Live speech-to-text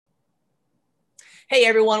Hey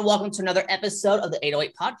everyone, welcome to another episode of the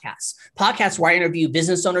 808 podcast where I interview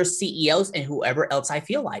business owners, CEOs, and whoever else I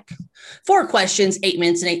feel like. 4 questions, 8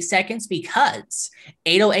 minutes and 8 seconds, because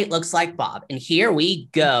 808 looks like Bob. And here we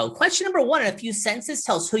go. Question number one, in a few sentences,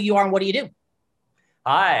 tell us who you are and what do you do?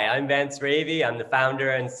 Hi, I'm Vance Ravey. I'm the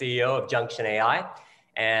founder and CEO of Junction AI.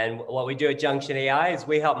 And what we do at Junction AI is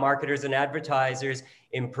we help marketers and advertisers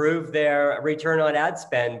improve their return on ad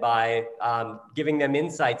spend by giving them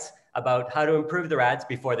insights about how to improve their ads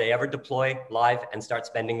before they ever deploy live and start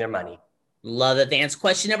spending their money. Love it, Vance.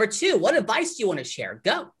 Question number two, what advice do you want to share?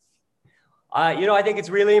 Go. I think it's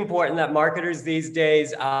really important that marketers these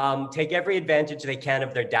days take every advantage they can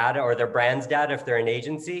of their data or their brand's data if they're an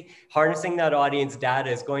agency. Harnessing that audience data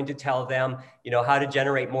is going to tell them, how to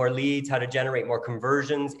generate more leads, how to generate more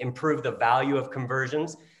conversions, improve the value of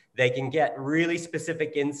conversions. They can get really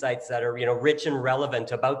specific insights that are, rich and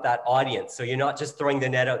relevant about that audience. So you're not just throwing the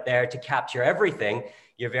net out there to capture everything.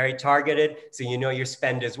 You're very targeted, so your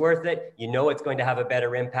spend is worth it. It's going to have a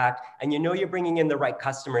better impact, and you're bringing in the right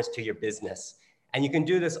customers to your business. And you can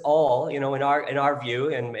do this all, in our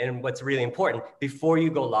view, and what's really important, before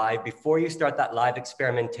you go live, before you start that live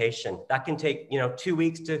experimentation. That can take, 2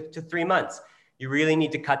 weeks to 3 months. You really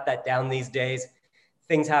need to cut that down these days.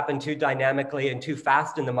 Things happen too dynamically and too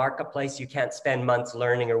fast in the marketplace. You can't spend months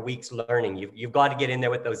learning or weeks learning. You've got to get in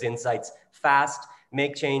there with those insights fast,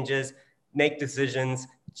 make changes, make decisions,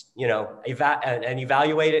 and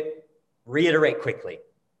evaluate it, reiterate quickly.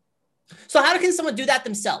 So how can someone do that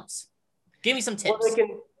themselves? Give me some tips.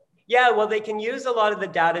 They can use a lot of the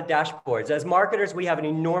data dashboards. As marketers, we have an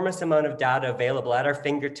enormous amount of data available at our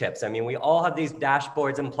fingertips. We all have these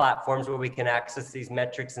dashboards and platforms where we can access these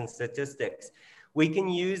metrics and statistics. We can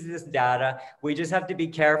use this data. We just have to be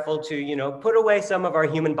careful to, put away some of our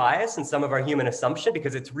human bias and some of our human assumption,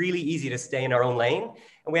 because it's really easy to stay in our own lane.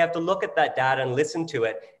 And we have to look at that data and listen to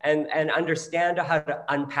it and understand how to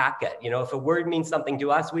unpack it. If a word means something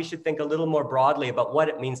to us, we should think a little more broadly about what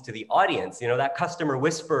it means to the audience, that customer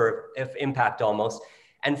whisper of impact almost,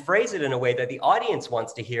 and phrase it in a way that the audience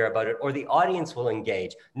wants to hear about it, or the audience will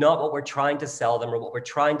engage, not what we're trying to sell them or what we're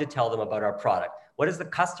trying to tell them about our product. What does the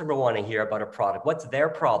customer want to hear about a product? What's their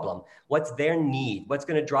problem? What's their need? What's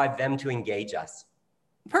going to drive them to engage us?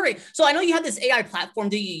 Perfect. So I know you have this AI platform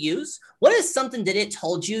that you use. What is something that it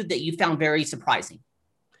told you that you found very surprising?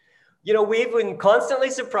 We've been constantly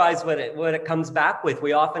surprised what it comes back with.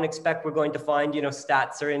 We often expect we're going to find,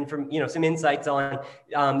 stats or some insights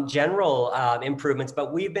on general improvements,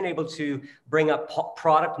 but we've been able to bring up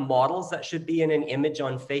product models that should be in an image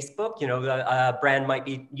on Facebook. A brand might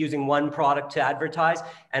be using one product to advertise,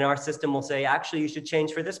 and our system will say, actually, you should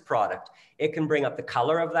change for this product. It can bring up the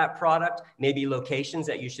color of that product, maybe locations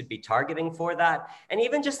that you should be targeting for that, and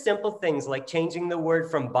even just simple things like changing the word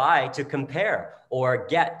from buy to compare or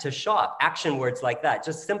get to shop, action words like that.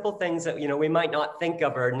 Just simple things that we might not think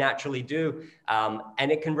of or naturally do,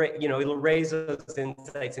 and it can it'll raise those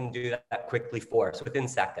insights and do that quickly for us within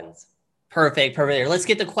seconds. Perfect. Let's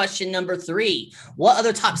get to question number 3. What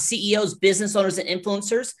other top CEOs, business owners, and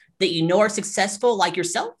influencers that you know are successful like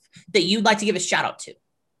yourself that you'd like to give a shout out to?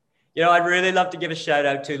 I'd really love to give a shout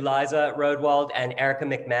out to Liza Rodewald and Erica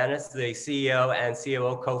McManus, the CEO and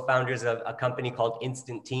COO co-founders of a company called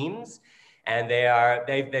Instant Teams. And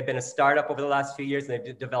they've been a startup over the last few years, and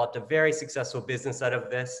they've developed a very successful business out of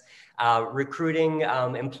this, recruiting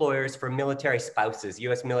employers for military spouses,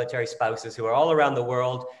 U.S. military spouses who are all around the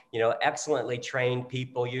world, excellently trained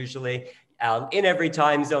people usually in every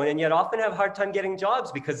time zone, and yet often have a hard time getting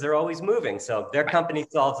jobs because they're always moving. So their company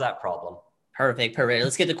solves that problem. Perfect.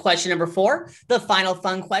 Let's get to question number 4, the final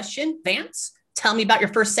fun question. Vance, tell me about your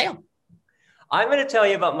first sale. I'm going to tell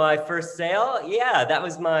you about my first sale. Yeah, that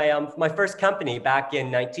was my first company back in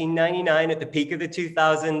 1999 at the peak of the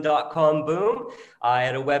 2000.com boom. I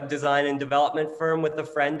had a web design and development firm with a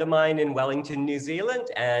friend of mine in Wellington, New Zealand,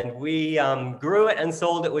 and we grew it and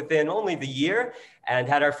sold it within only the year and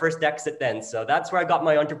had our first exit then. So that's where I got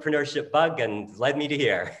my entrepreneurship bug and led me to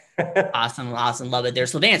here. Awesome. Love it there.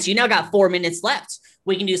 So Vance, you now got 4 minutes left.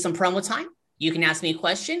 We can do some promo time. You can ask me a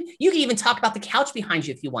question. You can even talk about the couch behind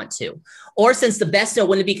you if you want to. Or since the best know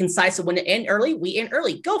when to be concise and when to end early, we end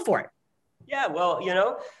early. Go for it. Yeah, well,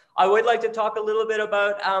 I would like to talk a little bit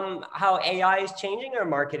about how AI is changing our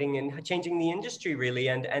marketing and changing the industry really,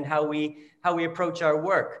 and how we approach our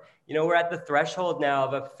work. We're at the threshold now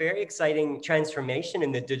of a very exciting transformation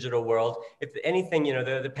in the digital world. If anything,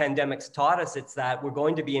 the pandemic's taught us, it's that we're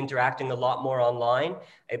going to be interacting a lot more online.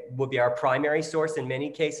 It will be our primary source in many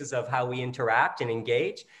cases of how we interact and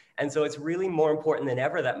engage. And so it's really more important than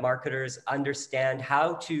ever that marketers understand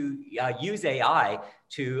how to use AI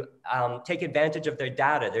to take advantage of their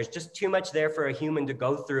data. There's just too much there for a human to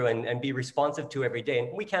go through and be responsive to every day.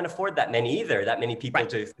 And we can't afford that many either, that many people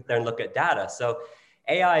to sit there and look at data. So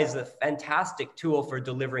AI is a fantastic tool for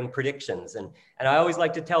delivering predictions. And I always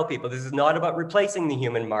like to tell people, this is not about replacing the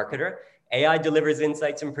human marketer. AI delivers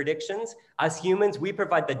insights and predictions. Us humans, we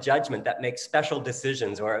provide the judgment that makes special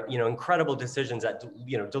decisions or, incredible decisions that,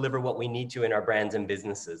 deliver what we need to in our brands and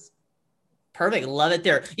businesses. Perfect. Love it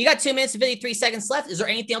there. You got 2 minutes and 53 seconds left. Is there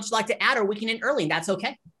anything else you'd like to add, or we can end early and that's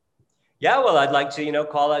okay? Yeah, well, I'd like to,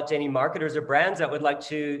 call out to any marketers or brands that would like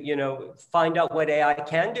to, find out what AI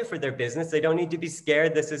can do for their business. They don't need to be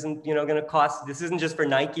scared. This isn't, going to cost, this isn't just for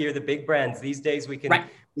Nike or the big brands. These days we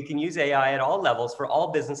can use AI at all levels for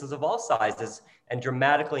all businesses of all sizes and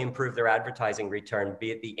dramatically improve their advertising return,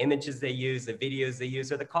 be it the images they use, the videos they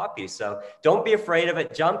use, or the copy. So don't be afraid of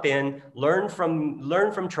it. Jump in, learn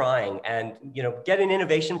from trying, and get an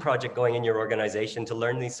innovation project going in your organization to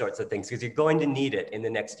learn these sorts of things, because you're going to need it in the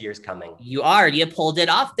next years coming. You pulled it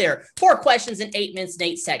off there. 4 questions in 8 minutes and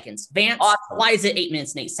 8 seconds. Vance, awesome. Why is it 8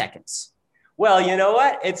 minutes and 8 seconds? Well, you know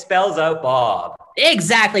what? It spells out Bob.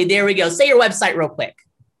 Exactly. There we go. Say your website real quick.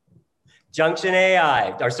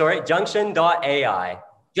 Junction.ai.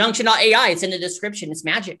 Junction.ai. It's in the description. It's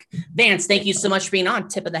magic. Vance, thank you so much for being on.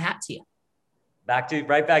 Tip of the hat to you.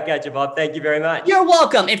 Right back at you, Bob. Thank you very much. You're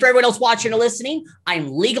welcome. And for everyone else watching or listening,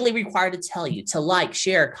 I'm legally required to tell you to like,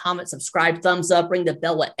 share, comment, subscribe, thumbs up, ring the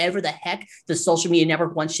bell, whatever the heck the social media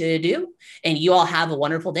network wants you to do. And you all have a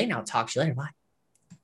wonderful day now. Talk to you later. Bye.